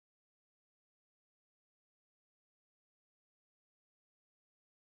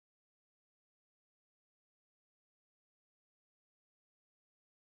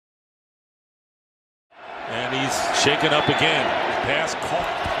And he's shaken up again. Pass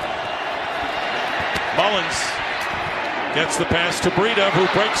caught. Mullins gets the pass to Breida, who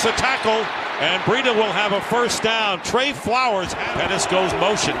breaks the tackle. And Breida will have a first down. Trey Flowers. Pettis goes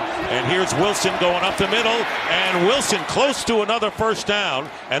motion. And here's Wilson going up the middle. And Wilson close to another first down.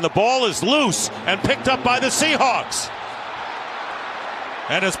 And the ball is loose and picked up by the Seahawks.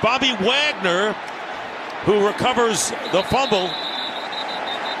 And it's Bobby Wagner who recovers the fumble.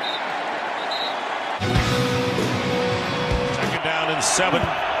 Second down and 7.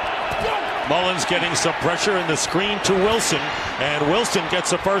 Mullins getting some pressure in the screen to Wilson, and Wilson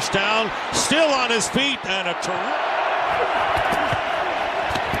gets a first down, still on his feet, and and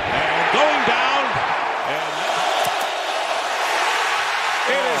going down, and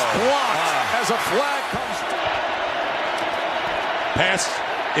it is blocked as a flag comes. Pass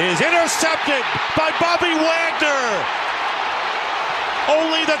is intercepted by Bobby Wagner.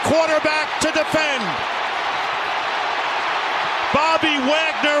 Only the quarterback to defend. Bobby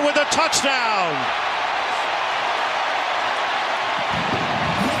Wagner with a touchdown.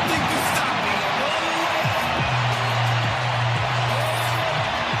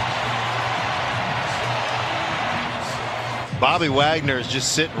 Bobby Wagner is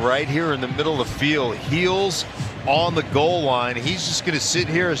just sitting right here in the middle of the field, heels on the goal line. He's just going to sit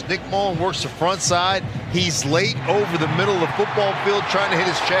here as Nick Mullen works the front side. He's late over the middle of the football field trying to hit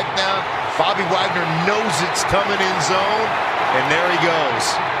his check down. Bobby Wagner knows it's coming in zone, and there he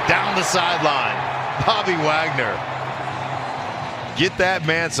goes down the sideline. Bobby Wagner. Get that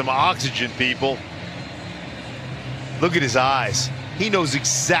man some oxygen, people. Look at his eyes. He knows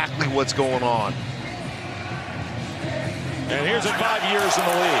exactly what's going on. And here's it 5 years in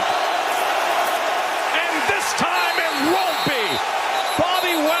the league. And this time it won't be.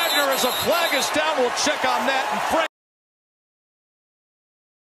 Bobby Wagner, as a flag is down, will check on that. And Frank